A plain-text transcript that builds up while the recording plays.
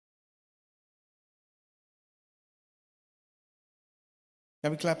Can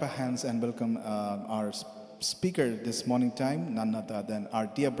we clap our hands and welcome our speaker this morning time, none other than our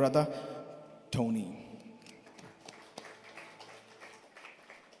dear brother, Tony.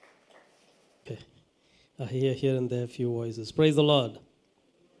 Okay. I hear here and there a few voices. Praise the Lord.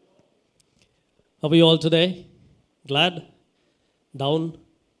 How are you all today? Glad? Down?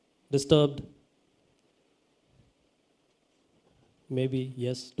 Disturbed? Maybe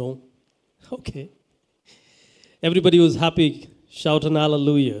yes, no? Okay. Everybody who's happy, shout an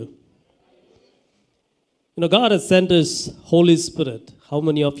hallelujah. You know, God has sent His Holy Spirit. How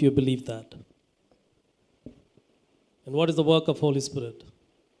many of you believe that? And what is the work of Holy Spirit?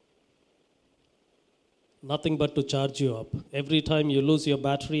 Nothing but to charge you up. Every time you lose your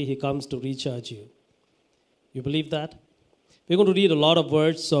battery, He comes to recharge you. You believe that? We're going to read a lot of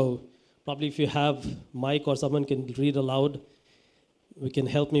words, so probably if you have mic or someone can read aloud, we can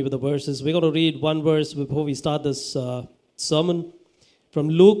help me with the verses. We're going to read one verse before we start this sermon from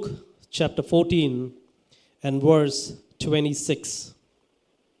Luke chapter 14 and verse 26.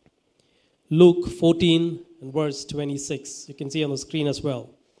 Luke 14 and verse 26. You can see on the screen as well.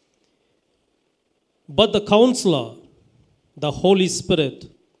 But the Counselor, the Holy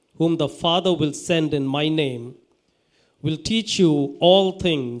Spirit, whom the Father will send in my name, will teach you all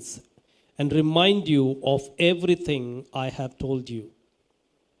things and remind you of everything I have told you.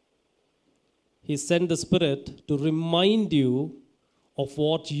 He sent the Spirit to remind you of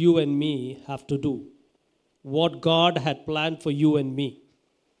what you and me have to do, what God had planned for you and me.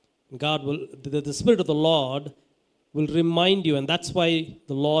 God will, the Spirit of the Lord will remind you, and that's why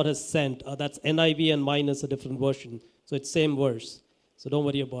the Lord has sent. That's NIV and mine is a different version, so it's same verse. So don't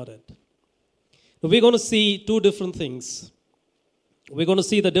worry about it. Now we're going to see two different things. We're going to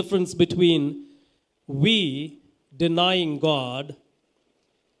see the difference between we denying God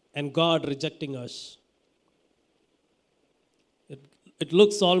and God rejecting us. It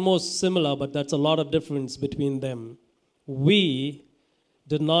looks almost similar, but that's a lot of difference between them. We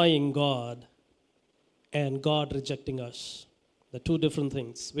denying God and God rejecting us. The two different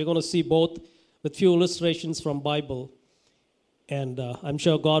things. We're going to see both with few illustrations from Bible, and I'm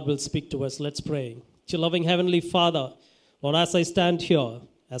sure God will speak to us. Let's pray. Dear loving Heavenly Father, Lord, as I stand here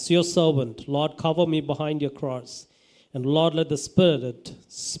as your servant, Lord, cover me behind your cross. And Lord, let the Spirit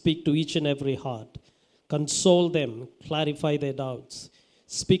speak to each and every heart. Console them, clarify their doubts.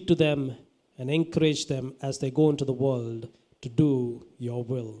 Speak to them and encourage them as they go into the world to do your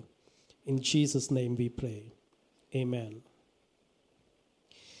will. In Jesus' name we pray. Amen.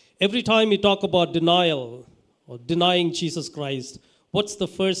 Every time we talk about denial or denying Jesus Christ, what's the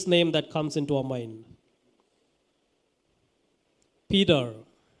first name that comes into our mind? Peter.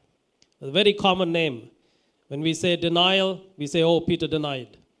 A very common name. When we say denial, we say, oh, Peter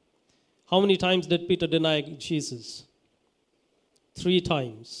denied. How many times did Peter deny Jesus? 3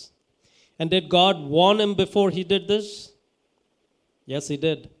 times. And did God warn him before he did this? Yes, he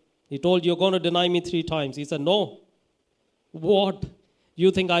did. He told, you're going to deny me 3 times. He said, no. What? You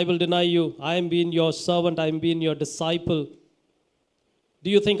think I will deny you? I am being your servant. I am being your disciple. Do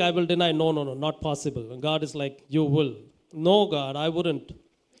you think I will deny? No, no, no, not possible. And God is like, you will. No, God, I wouldn't.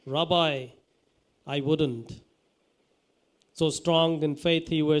 Rabbi, I wouldn't. So strong in faith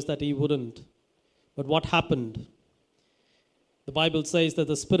he was that he wouldn't. But what happened? The Bible says that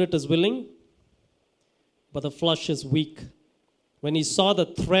the spirit is willing, but the flesh is weak. When he saw the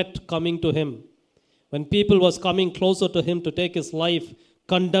threat coming to him, when people was coming closer to him to take his life,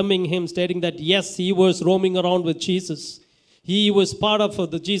 condemning him, stating that yes, he was roaming around with Jesus. He was part of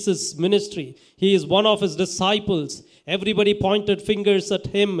the Jesus ministry. He is one of his disciples. Everybody pointed fingers at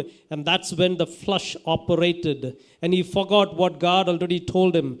him, and that's when the flesh operated. And he forgot what God already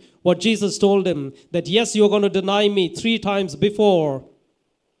told him, what Jesus told him, that yes, you're going to deny me 3 times before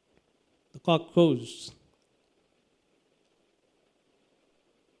the cock crows.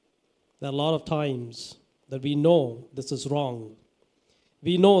 There are a lot of times that we know this is wrong.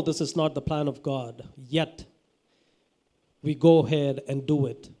 We know this is not the plan of God, yet we go ahead and do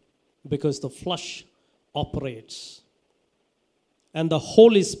it because the flesh operates. And the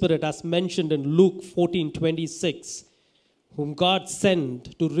Holy Spirit, as mentioned in Luke 14:26, whom God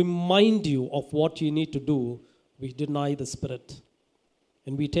sent to remind you of what you need to do, we deny the Spirit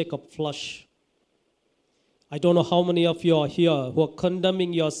and we take up flesh. I don't know how many of you are here who are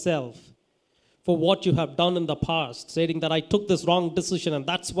condemning yourself for what you have done in the past, stating that I took this wrong decision and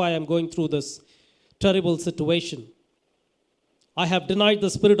that's why I'm going through this terrible situation. I have denied the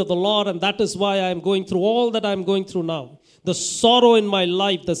Spirit of the Lord, and that is why I am going through all that I am going through now. The sorrow in my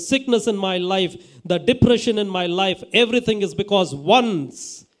life, the sickness in my life, the depression in my life, everything is because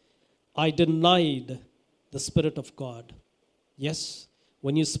once I denied the Spirit of God. Yes,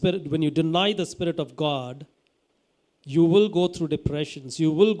 when you deny the Spirit of God, you will go through depressions.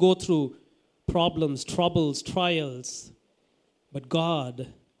 You will go through problems, troubles, trials. But God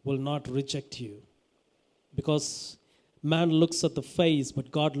will not reject you. Because man looks at the face,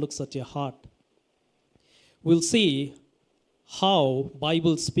 but God looks at your heart. We'll see how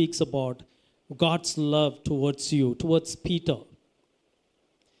Bible speaks about God's love towards you, towards Peter.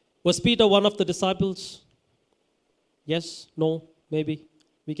 Was Peter one of the disciples? Yes? No? Maybe?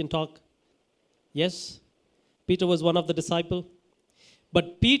 We can talk. Yes? Peter was one of the disciples.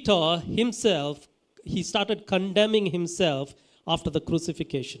 But Peter himself, he started condemning himself after the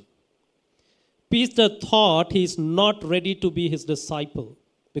crucifixion. Peter thought he's not ready to be his disciple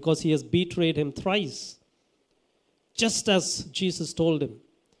because he has betrayed him thrice, just as Jesus told him.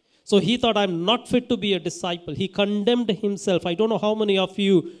 So he thought, I'm not fit to be a disciple. He condemned himself. I don't know how many of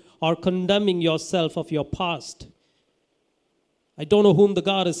you are condemning yourself of your past. I don't know whom the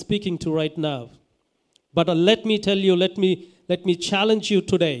God is speaking to right now. But let me tell you, let me challenge you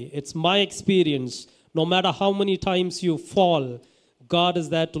today. It's my experience. No matter how many times you fall, God is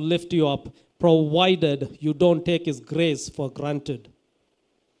there to lift you up, provided you don't take His grace for granted.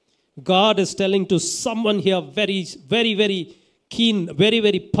 God is telling to someone here very, very, very keen, very,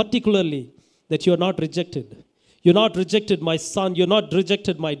 very particularly, that you're not rejected. You're not rejected, my son. You're not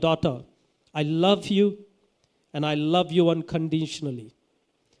rejected, my daughter. I love you, and I love you unconditionally.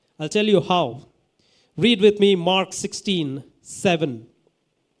 I'll tell you how. Read with me Mark 16:7.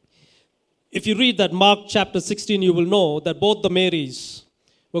 If you read that Mark chapter 16, you will know that both the Marys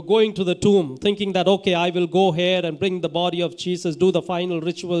were going to the tomb thinking that, okay, I will go here and bring the body of Jesus, do the final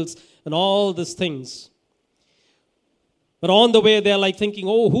rituals and all these things. But on the way, they're like thinking,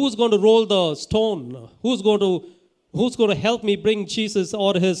 oh, who's going to roll the stone? Who's going to help me bring Jesus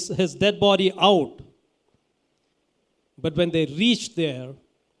or his dead body out? But when they reached there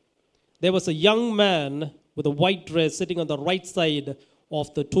was a young man with a white dress sitting on the right side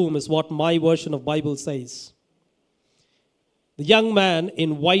of the tomb, is what my version of Bible says. The young man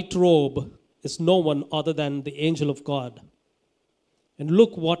in white robe is no one other than the angel of God. And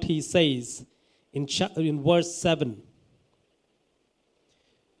look what he says in verse 7.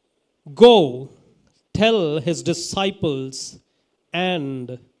 Go, tell his disciples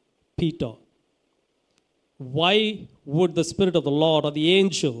and Peter. Why would the Spirit of the Lord or the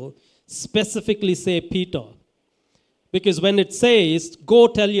angel specifically say Peter? Because when it says, go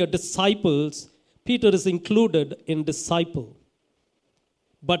tell your disciples, Peter is included in disciple.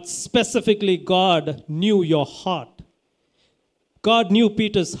 But specifically, God knew your heart. God knew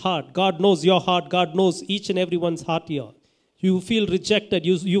Peter's heart. God knows your heart. God knows each and everyone's heart here. You feel rejected.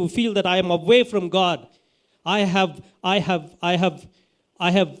 You feel that I am away from God. I have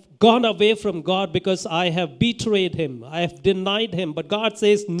gone away from God because I have betrayed Him. I have denied Him. But God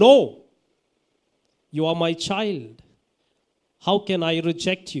says, no, you are my child. How can I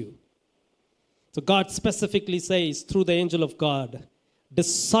reject you? So God specifically says through the angel of God,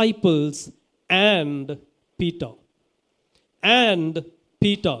 disciples and Peter. And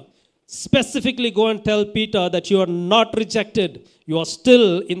Peter. Specifically go and tell Peter that you are not rejected. You are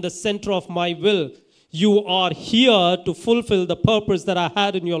still in the center of my will. You are here to fulfill the purpose that I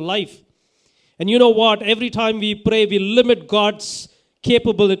had in your life. And you know what? Every time we pray, we limit God's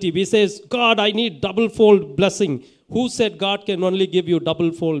capability. We say, God, I need double-fold blessing. Who said God can only give you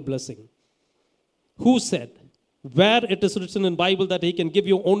double-fold blessing? Who said? Where it is written in Bible that He can give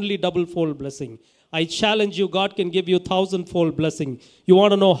you only double-fold blessing? I challenge you, God can give you 1,000-fold blessing. You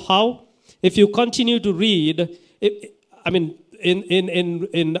want to know how? If you continue to read, in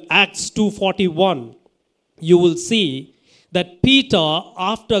Acts 2:41, you will see that Peter,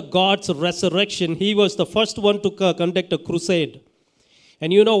 after God's resurrection, he was the first one to conduct a crusade.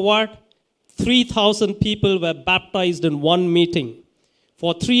 And you know what? 3,000 people were baptized in one meeting.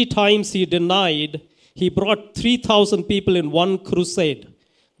 For 3 times he denied. He brought 3,000 people in one crusade.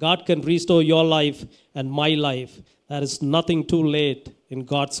 God can restore your life and my life. There is nothing too late in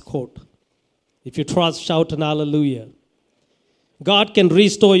God's court. If you trust, shout an hallelujah. God can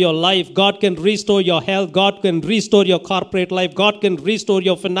restore your life. God can restore your health. God can restore your corporate life. God can restore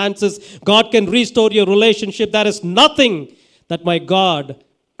your finances. God can restore your relationship. There is nothing that my God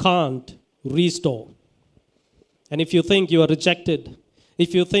can't restore. And if you think you are rejected,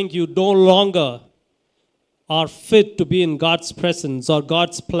 if you think you no longer are fit to be in God's presence or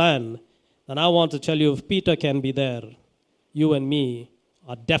God's plan, then I want to tell you, if Peter can be there, you and me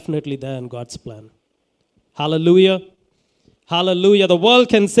are definitely there in God's plan. Hallelujah. Hallelujah. The world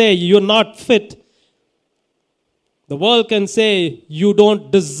can say you're not fit. The world can say you don't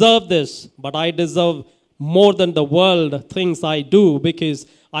deserve this, but I deserve more than the world thinks I do, because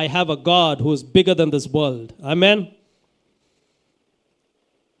I have a God who is bigger than this world. Amen?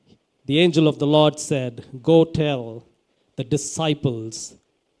 The angel of the Lord said, go tell the disciples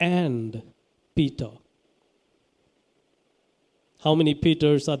and Peter. How many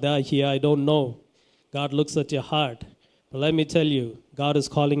Peters are there here? I don't know. God looks at your heart. But let me tell you, God is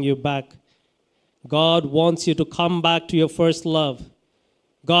calling you back. God wants you to come back to your first love.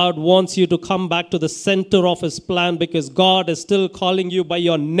 God wants you to come back to the center of his plan, because God is still calling you by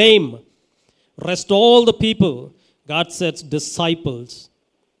your name. Rest all the people. God says disciples.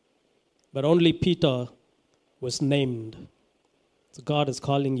 But only Peter was named. So God is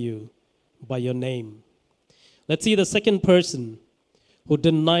calling you by your name. Let's see the second person who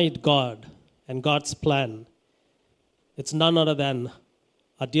denied God and God's plan. It's none other than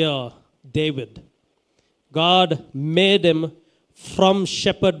our dear David. God made him from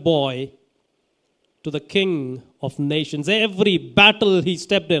shepherd boy to the king of nations. Every battle he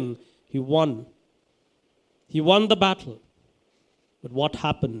stepped in, he won. He won the battle. But what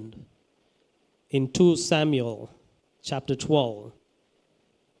happened? In 2 Samuel chapter 12,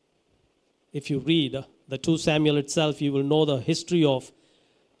 if you read the 2 Samuel itself, you will know the history of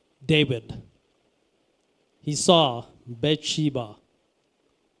David. He saw Bathsheba.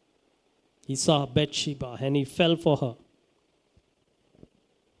 He saw Bathsheba and he fell for her.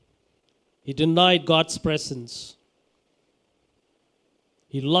 He denied God's presence.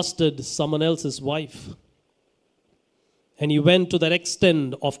 He lusted someone else's wife. And he went to that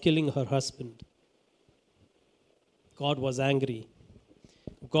extent of killing her husband. God was angry.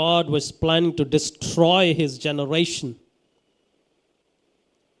 God was planning to destroy his generation.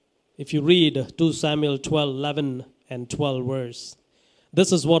 If you read 2 Samuel 12, 11 and 12 verse,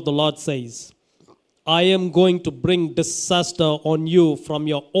 this is what the Lord says. I am going to bring disaster on you from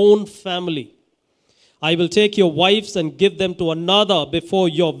your own family. I will take your wives and give them to another before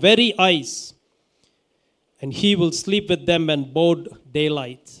your very eyes, and he will sleep with them in broad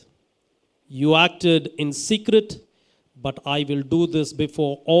daylight. You acted in secret, but I will do this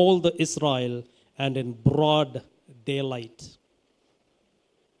before all the Israel and in broad daylight.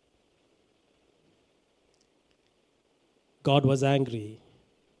 God was angry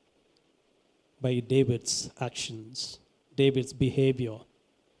by David's actions, David's behavior.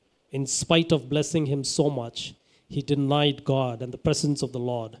 In spite of blessing him so much, he denied God and the presence of the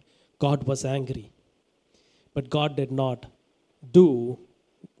Lord. God was angry. But God did not do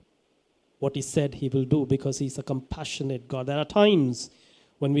what he said he will do, because he's a compassionate God. There are times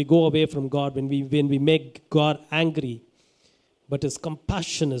when we go away from God, when we make God angry, but his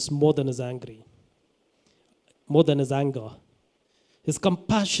compassion is more than his anger. His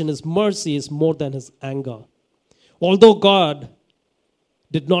compassion, his mercy is more than his anger. Although God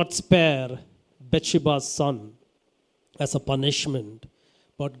did not spare Bathsheba's son as a punishment,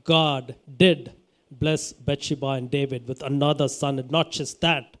 but God did bless Bathsheba and David with another son. And not just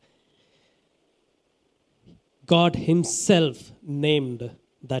that, God himself named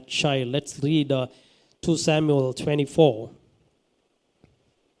that child. Let's read 2 Samuel 24.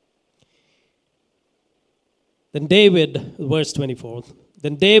 Then David, verse 24,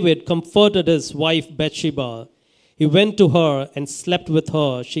 then David comforted his wife Bathsheba. He went to her and slept with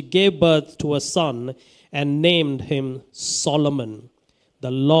her. She gave birth to a son and named him Solomon.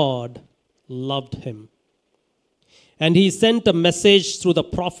 The Lord loved him. And he sent a message through the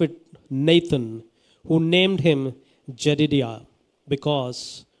prophet Nathan, who named him Jedidiah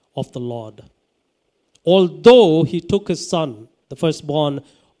because of the Lord. Although he took his son, the firstborn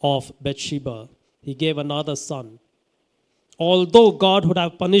of Bathsheba, he gave another son. Although God would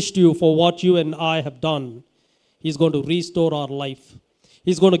have punished you for what you and I have done, he's going to restore our life.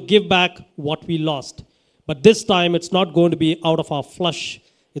 He's going to give back what we lost. But this time, it's not going to be out of our flesh.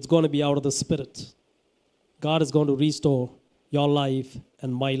 It's going to be out of the spirit. God is going to restore your life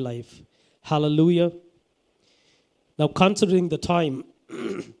and my life. Hallelujah. Now, considering the time,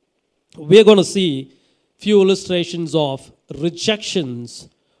 we're going to see few illustrations of rejections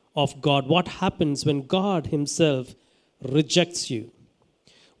of God. What happens when God himself rejects you?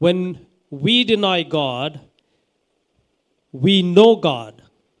 When we deny God, we know God.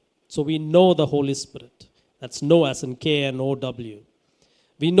 So we know the Holy Spirit. That's know as in K-N-O-W.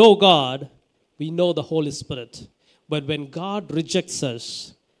 We know God, we know the Holy Spirit. But when God rejects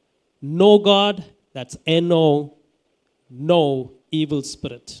us, know God, that's N-O, no evil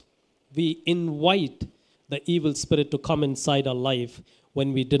spirit. We invite the evil spirit to come inside our life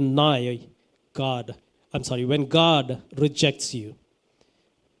when we deny God. When God rejects you.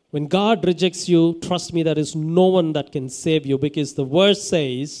 When God rejects you, trust me, there is no one that can save you, because the verse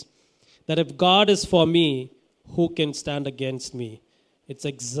says that if God is for me, who can stand against me? It's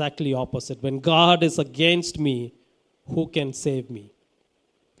exactly opposite. When God is against me, who can save me?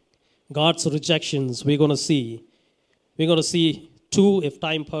 God's rejections, we're going to see. We're going to see two, if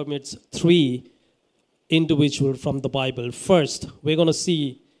time permits, three individuals from the Bible. First, we're going to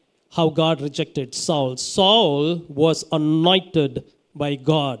see how God rejected Saul. Saul was anointed by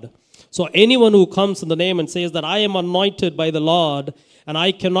God. So anyone who comes in the name and says that I am anointed by the Lord and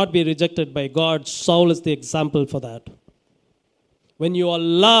I cannot be rejected by God, Saul is the example for that. When you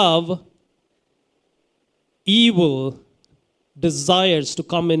allow evil desires to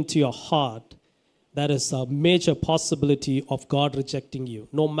come into your heart, that is a major possibility of God rejecting you.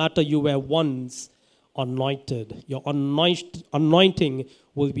 No matter you were once anointed, your anointing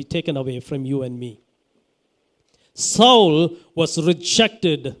will be taken away from you and me. Saul was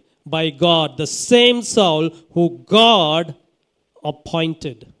rejected by God, the same Saul who God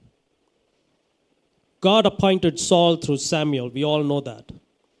appointed. God appointed Saul through Samuel. We all know that.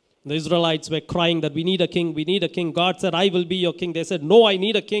 The Israelites were crying that we need a king, we need a king. God said, I will be your king. They said, no, I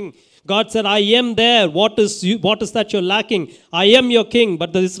need a king. God said, I am there. What is that you're lacking? I am your king.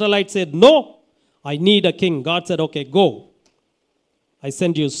 But the Israelites said, no, I need a king. God said, okay, go. I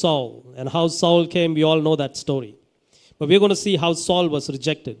send you Saul. And how Saul came, we all know that story. But we're going to see how Saul was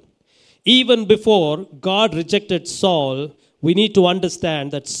rejected. Even before God rejected Saul, we need to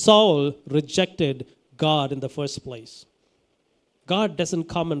understand that Saul rejected God in the first place. God doesn't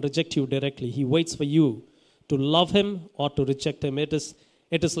come and reject you directly. He waits for you to love him or to reject him. It is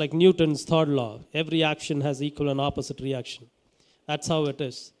like Newton's third law. Every action has equal and opposite reaction. That's how it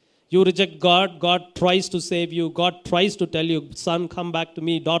is. You reject God, God tries to save you. God tries to tell you, son, come back to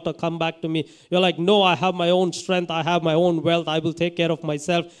me. Daughter, come back to me. You're like, no, I have my own strength. I have my own wealth. I will take care of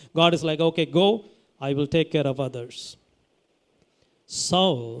myself. God is like, okay, go. I will take care of others.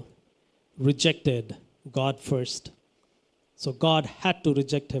 Saul rejected God first. So God had to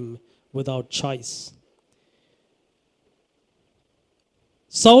reject him without choice.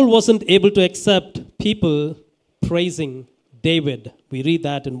 Saul wasn't able to accept people praising David. We read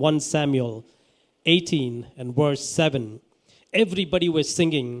that in 1 Samuel 18 and verse 7. Everybody was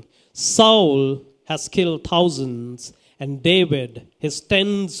singing, Saul has killed thousands and David his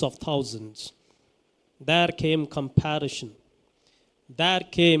tens of thousands. There came comparison. There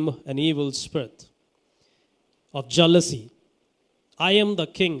came an evil spirit of jealousy. I am the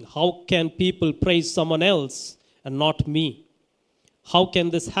king. How can people praise someone else and not me? How can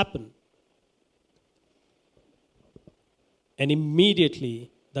this happen? And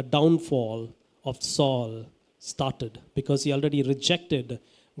immediately the downfall of Saul started because he already rejected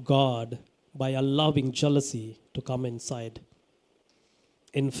God by allowing jealousy to come inside.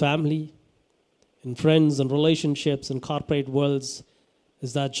 In family, in friends and relationships, in corporate worlds,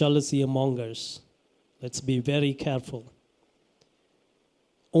 is that jealousy among us. Let's be very careful.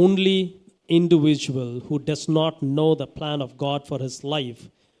 Only individual who does not know the plan of God for his life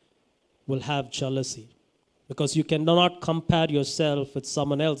will have jealousy. Because you cannot compare yourself with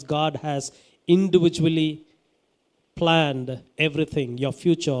someone else. God has individually planned everything, your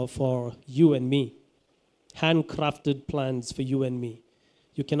future for you and me. Handcrafted plans for you and me.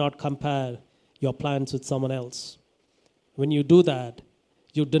 You cannot compare your plans with someone else. When you do that,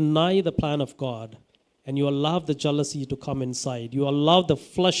 you deny the plan of God and you allow the jealousy to come inside. You allow the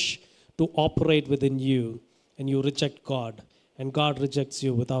flesh to operate within you and you reject God. And God rejects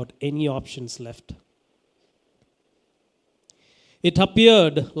you without any options left. It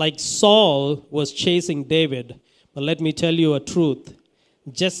appeared like Saul was chasing David. But let me tell you a truth.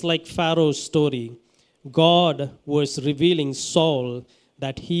 Just like Pharaoh's story, God was revealing Saul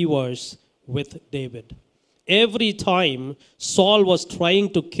that he was with David. Every time Saul was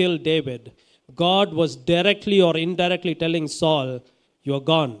trying to kill David, God was directly or indirectly telling Saul, you're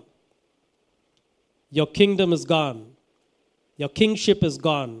gone. Your kingdom is gone. Your kingship is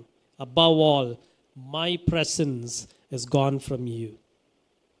gone. Above all, my presence is gone from you.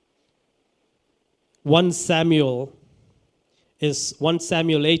 1 Samuel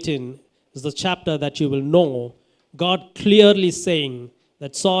 18 is the chapter that you will know. God clearly saying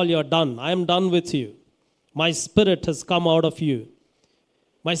that Saul, you're done. I am done with you. My spirit has come out of you.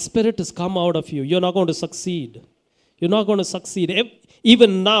 My spirit has come out of you. You're not going to succeed. You're not going to succeed.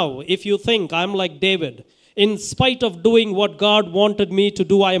 Even now, if you think I'm like David, in spite of doing what God wanted me to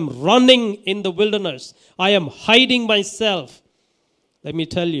do, I am running in the wilderness. I am hiding myself. Let me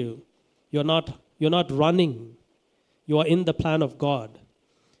tell you, you're not running. You are in the plan of God.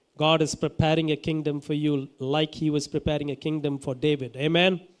 God is preparing a kingdom for you like he was preparing a kingdom for David.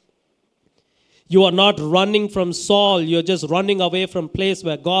 Amen? You are not running from Saul. You're just running away from a place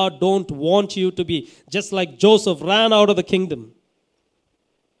where God don't want you to be. Just like Joseph ran out of the kingdom.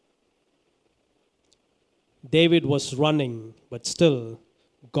 David was running, but still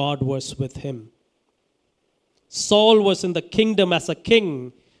God was with him. Saul was in the kingdom as a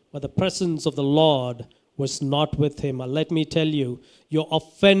king, but the presence of the Lord was not with him. Let me tell you, your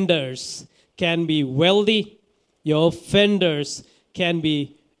offenders can be wealthy. Your offenders can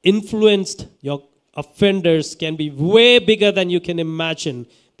be influenced. Your offenders can be way bigger than you can imagine.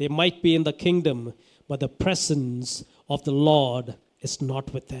 They might be in the kingdom, but the presence of the Lord is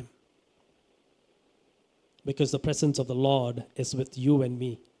not with them. Because the presence of the Lord is with you and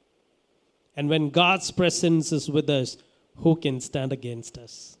me. And when God's presence is with us, who can stand against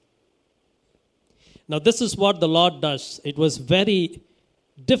us? Now, this is what the Lord does. It was very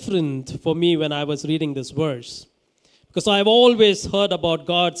different for me when I was reading this verse. Because I've always heard about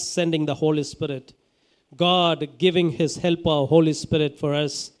God sending the Holy Spirit. God giving His helper, Holy Spirit, for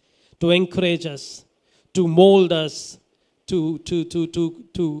us to encourage us, to mold us,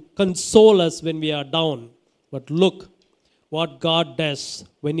 to console us when we are down. But look what God does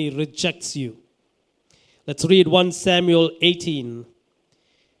when He rejects you. Let's read 1 Samuel 18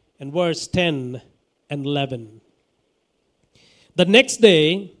 and verse 10 and 11. The next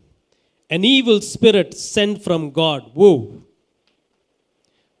day, an evil spirit sent from God. Whoa.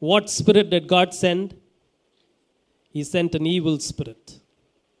 What spirit did God send? He sent an evil spirit.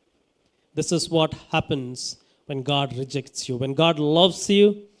 This is what happens when God rejects you. When God loves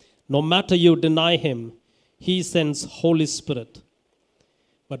you, no matter you deny Him, He sends Holy Spirit.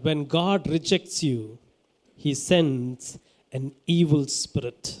 But when God rejects you, He sends an evil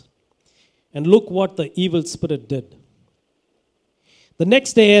spirit. And look what the evil spirit did. The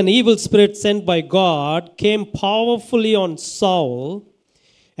next day, an evil spirit sent by God came powerfully on Saul,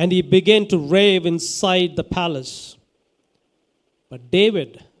 and he began to rave inside the palace. But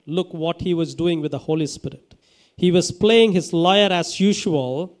David, look what he was doing with the Holy Spirit. He was playing his lyre as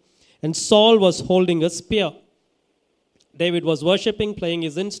usual, and Saul was holding a spear. David was worshiping, playing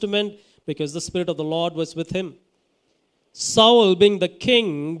his instrument, because the Spirit of the Lord was with him. Saul, being the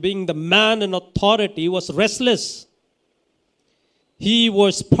king, being the man in authority, was restless. He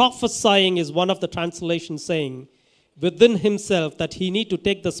was prophesying, is one of the translations saying, within himself that he need to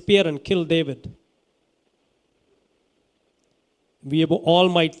take the spear and kill David. We all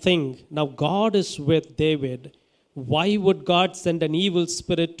might think, now God is with David. Why would God send an evil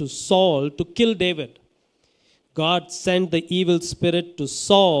spirit to Saul to kill David? God sent the evil spirit to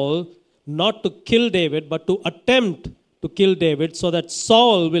Saul not to kill David, but to attempt to kill David, so that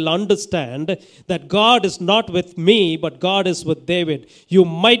Saul will understand that God is not with me, but God is with David. You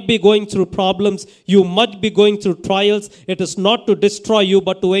might be going through problems. You might be going through trials. It is not to destroy you,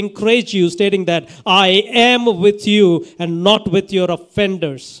 but to encourage you, stating that I am with you and not with your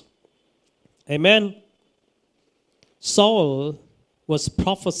offenders. Amen. Saul was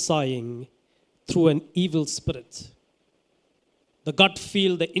prophesying through an evil spirit. The gut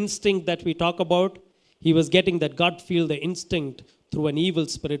feel, the instinct that we talk about, he was getting that gut feel, the instinct through an evil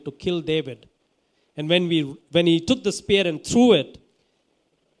spirit to kill David. And when he took the spear and threw it,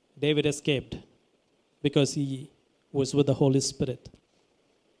 David escaped because he was with the Holy Spirit.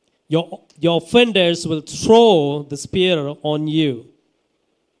 Your offenders will throw the spear on you.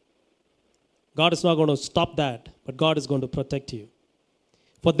 God is not going to stop that, but God is going to protect you.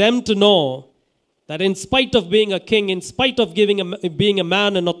 For them to know that in spite of being a king, in spite of being a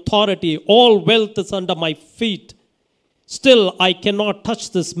man in authority, all wealth is under my feet, still I cannot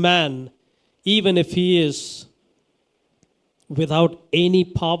touch this man, even if he is without any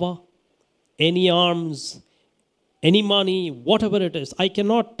power, any arms, any money, whatever it is. I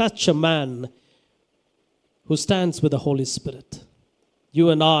cannot touch a man who stands with the Holy Spirit. You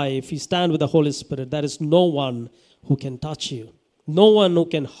and I, if we stand with the Holy Spirit, there is no one who can touch you. No one who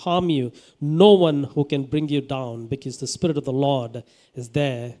can harm you. No one who can bring you down, because the Spirit of the Lord is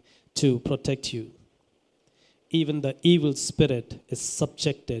there to protect you. Even the evil spirit is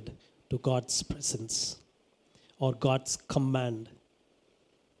subjected to God's presence or God's command.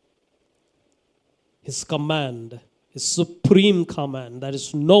 His command, His supreme command. There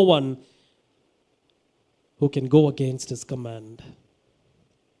is no one who can go against His command.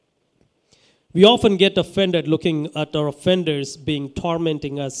 We often get offended looking at our offenders being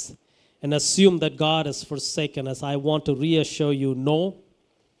tormenting us and assume that God has forsaken us. I want to reassure you, no.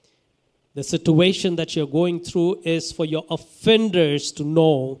 The situation that you're going through is for your offenders to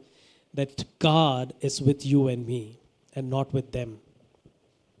know that God is with you and me and not with them.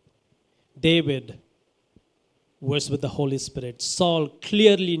 David was with the Holy Spirit. Saul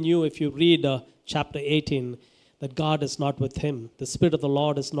clearly knew, if you read chapter 18, that God is not with him. The Spirit of the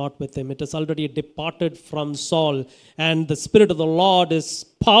Lord is not with him. It has already departed from Saul. And the Spirit of the Lord is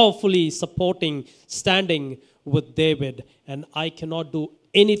powerfully supporting, standing with David. And I cannot do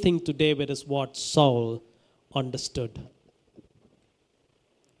anything to David, is what Saul understood.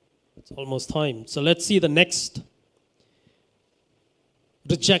 It's almost time. So let's see the next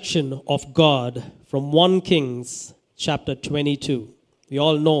rejection of God from 1 Kings chapter 22. We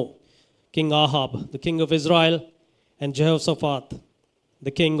all know King Ahab, the king of Israel, and Jehoshaphat,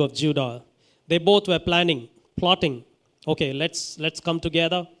 the king of Judah. They both were plotting. Okay, let's come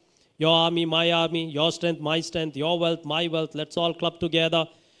together. Your army, my army, your strength, my strength, your wealth, my wealth. Let's all club together.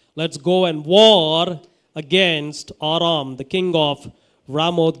 Let's go and war against Aram, the king of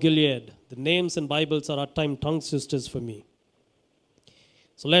Ramoth Gilead. The names in Bibles are at times tongue twisters for me.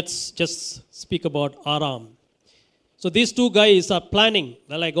 So let's just speak about Aram. So these two guys are planning.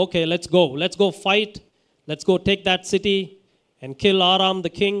 They're like, okay, let's go. Let's go fight. Let's go take that city and kill Aram,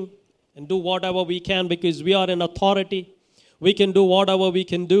 the king, and do whatever we can because we are in authority. We can do whatever we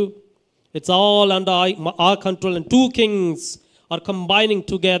can do. It's all under our control. And two kings are combining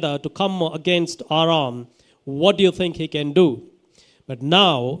together to come against Aram. What do you think he can do? But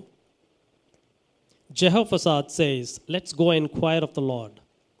now, Jehoshaphat says, let's go and inquire of the Lord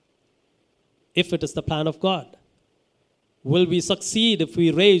if it is the plan of God. Will we succeed if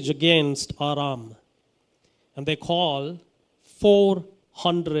we rage against Aram? And they call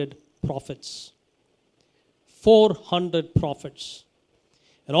 400 prophets. 400 prophets.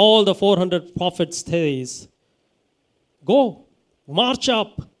 And all the 400 prophets says, go, march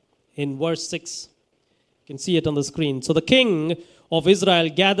up. In verse 6, you can see it on the screen. So the king of Israel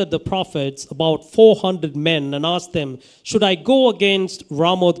gathered the prophets, about 400 men, and asked them, should I go against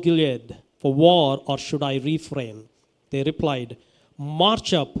Ramoth Gilead for war, or should I refrain? They replied,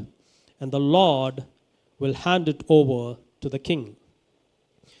 march up, and the Lord will hand it over to the king.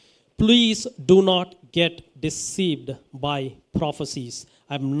 Please do not get deceived by prophecies.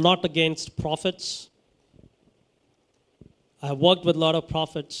 I'm not against prophets. I've worked with a lot of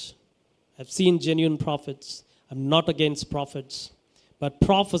prophets. I've seen genuine prophets. I'm not against prophets. But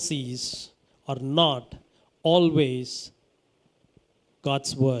prophecies are not always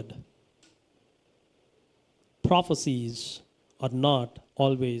God's word. Prophecies are not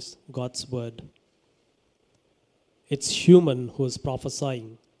always God's word. It's human who is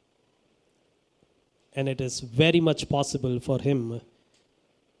prophesying. And it is very much possible for him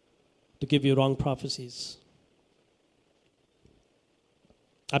to give you wrong prophecies.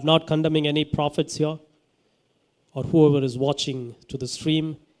 I'm not condemning any prophets here or whoever is watching to the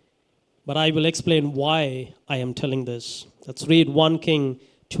stream, but I will explain why I am telling this. Let's read 1 King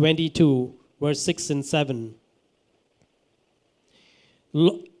 22, verse 6 and 7.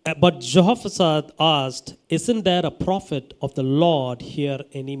 But Jehoshaphat asked, isn't there a prophet of the Lord here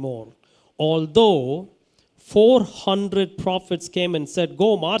anymore? Although 400 prophets came and said,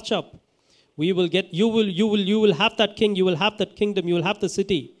 go march up. We will get, you will have that king, you will have that kingdom, you will have the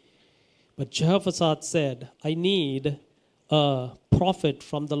city. But Jehoshaphat said, I need a prophet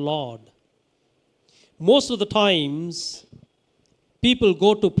from the Lord. Most of the times, people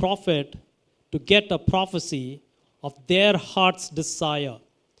go to prophet to get a prophecy of their heart's desire.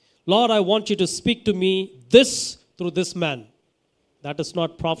 Lord, I want you to speak to me this through this man. That is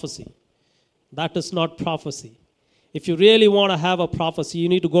not prophecy. That is not prophecy. If you really want to have a prophecy, you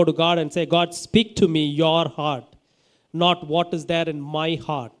need to go to God and say, God, speak to me your heart, not what is there in my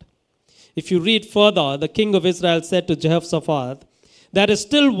heart. If you read further, the king of Israel said to Jehoshaphat, there is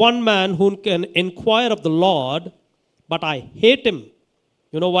still one man who can inquire of the Lord, but I hate him.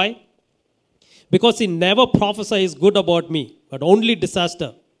 You know why? Because he never prophesies good about me, but only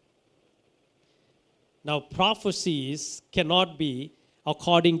disaster. Now, prophecies cannot be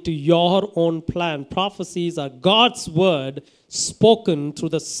according to your own plan. Prophecies are God's word spoken through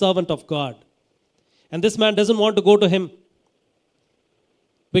the servant of God. And this man doesn't want to go to him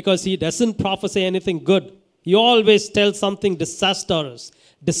because he doesn't prophesy anything good. He always tells something disastrous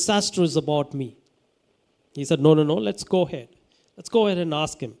about me. He said, no, let's go ahead. Let's go ahead and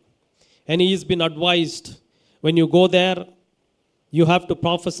ask him. And he's been advised, when you go there, you have to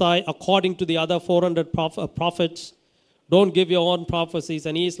prophesy according to the other 400 prophets. Don't give your own prophecies.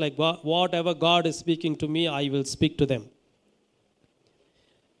 And he's like, whatever God is speaking to me, I will speak to them.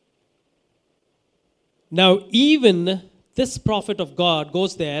 Now, even this prophet of God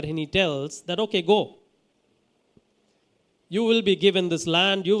goes there and he tells that, okay, go. You will be given this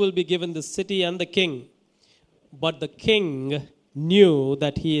land, you will be given this city and the king. But the king knew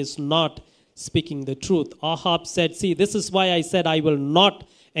that he is not speaking the truth. Ahab said, see, this is why I said I will not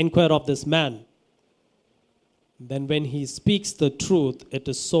inquire of this man. Then when he speaks the truth, it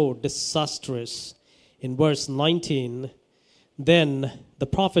is so disastrous. In verse 19, then the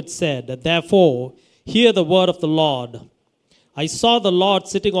prophet said, therefore, hear the word of the Lord. I saw the Lord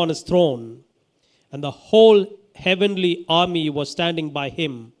sitting on his throne, and the whole heavenly army was standing by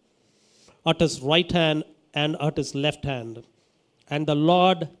him, at his right hand and at his left hand. And the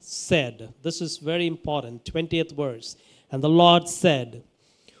Lord said, this is very important, 20th verse. And the Lord said,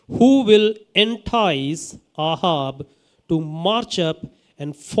 who will entice Ahab to march up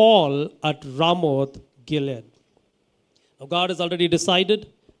and fall at Ramoth Gilead? Now God has already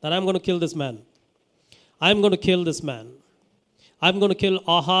decided that I'm going to kill this man. I'm going to kill this man. I'm going to kill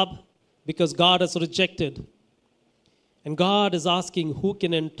Ahab because God has rejected. And God is asking who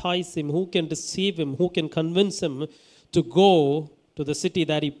can entice him, who can deceive him, who can convince him to go to the city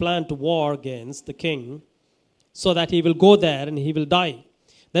that he planned to war against, the king, so that he will go there and he will die.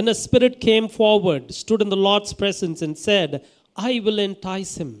 Then a spirit came forward, stood in the Lord's presence and said, I will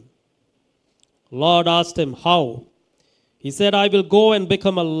entice him. Lord asked him, how? He said, I will go and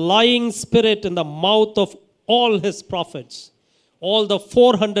become a lying spirit in the mouth of all his prophets. All the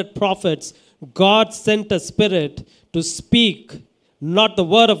 400 prophets, God sent a spirit to speak not the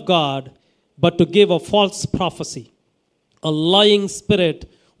word of God, but to give a false prophecy. A lying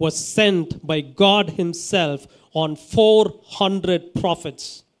spirit was sent by God himself on 400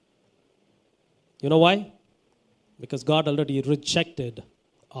 prophets. You know why? Because God already rejected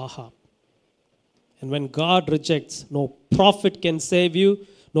Ahab. And when God rejects, no prophet can save you.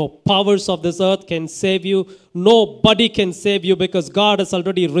 No powers of this earth can save you. Nobody can save you because God has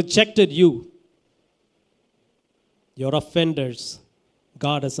already rejected you. Your offenders,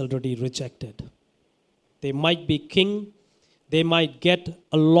 God has already rejected. They might be king. They might get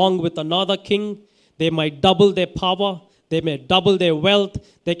along with another king. They might double their power. They may double their wealth.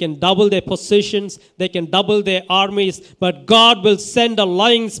 They can double their positions. They can double their armies. But God will send a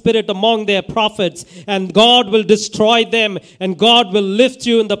lying spirit among their prophets. And God will destroy them. And God will lift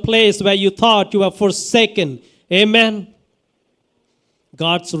you in the place where you thought you were forsaken. Amen.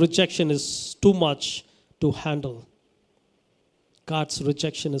 God's rejection is too much to handle. God's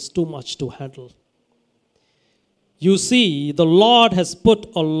rejection is too much to handle. You see, the Lord has put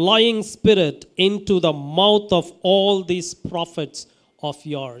a lying spirit into the mouth of all these prophets of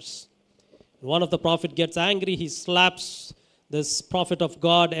yours. One of the prophets gets angry. He slaps this prophet of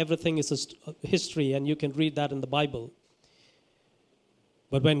God. Everything is history, and you can read that in the Bible.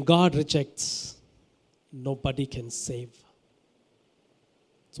 But when God rejects, nobody can save.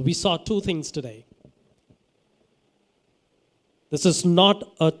 So we saw two things today. This is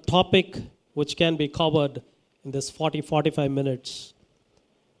not a topic which can be covered in this 45 minutes.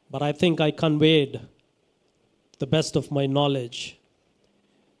 But I think I conveyed the best of my knowledge.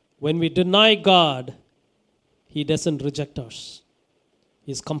 When we deny God, he doesn't reject us.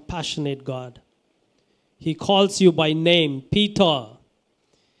 He's compassionate God. He calls you by name, Peter.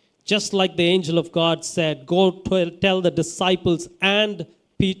 Just like the angel of God said, go tell the disciples and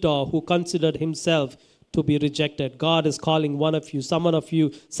Peter, who considered himself to be rejected. God is calling one of you, some of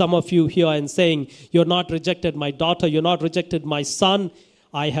you here and saying, you're not rejected my daughter, you're not rejected my son.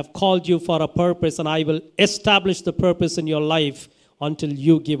 I have called you for a purpose and I will establish the purpose in your life until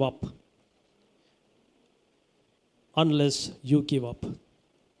you give up. Unless you give up.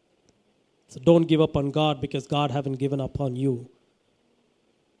 So don't give up on God because God hasn't given up on you.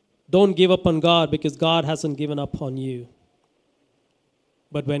 Don't give up on God because God hasn't given up on you.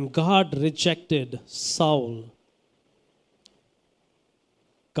 But when God rejected Saul,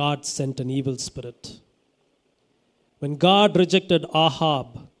 God sent an evil spirit. When God rejected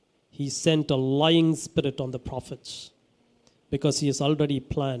Ahab, he sent a lying spirit on the prophets because he has already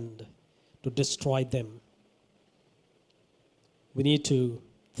planned to destroy them. We need to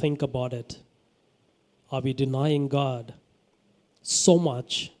think about it. Are we denying God so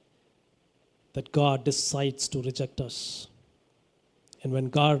much that God decides to reject us? And when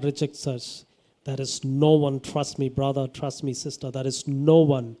God rejects us, there is no one, trust me, brother, trust me, sister, there is no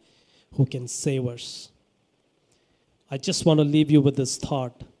one who can save us. I just want to leave you with this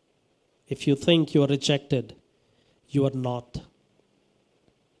thought. If you think you are rejected, you are not.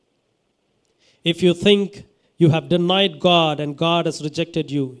 If you think you have denied God and God has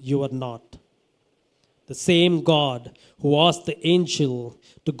rejected you, you are not. The same God who asked the angel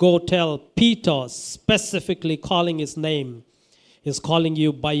to go tell Peter, specifically calling his name, is calling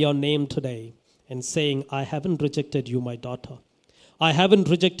you by your name today and saying, I haven't rejected you, my daughter. I haven't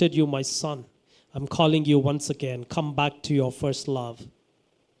rejected you, my son. I'm calling you once again. Come back to your first love.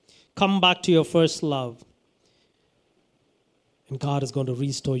 Come back to your first love. And God is going to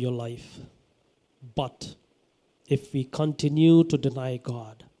restore your life. But if we continue to deny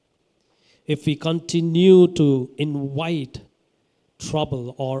God, if we continue to invite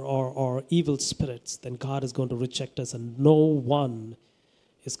trouble or evil spirits, then God is going to reject us and no one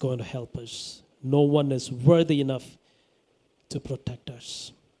is going to help us. No one is worthy enough to protect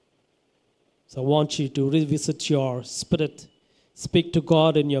us. So I want you to revisit your spirit, speak to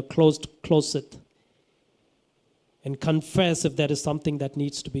God in your closed closet, and confess if there is something that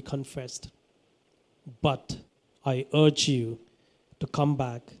needs to be confessed. But I urge you to come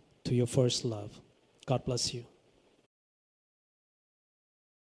back to your first love. God bless you.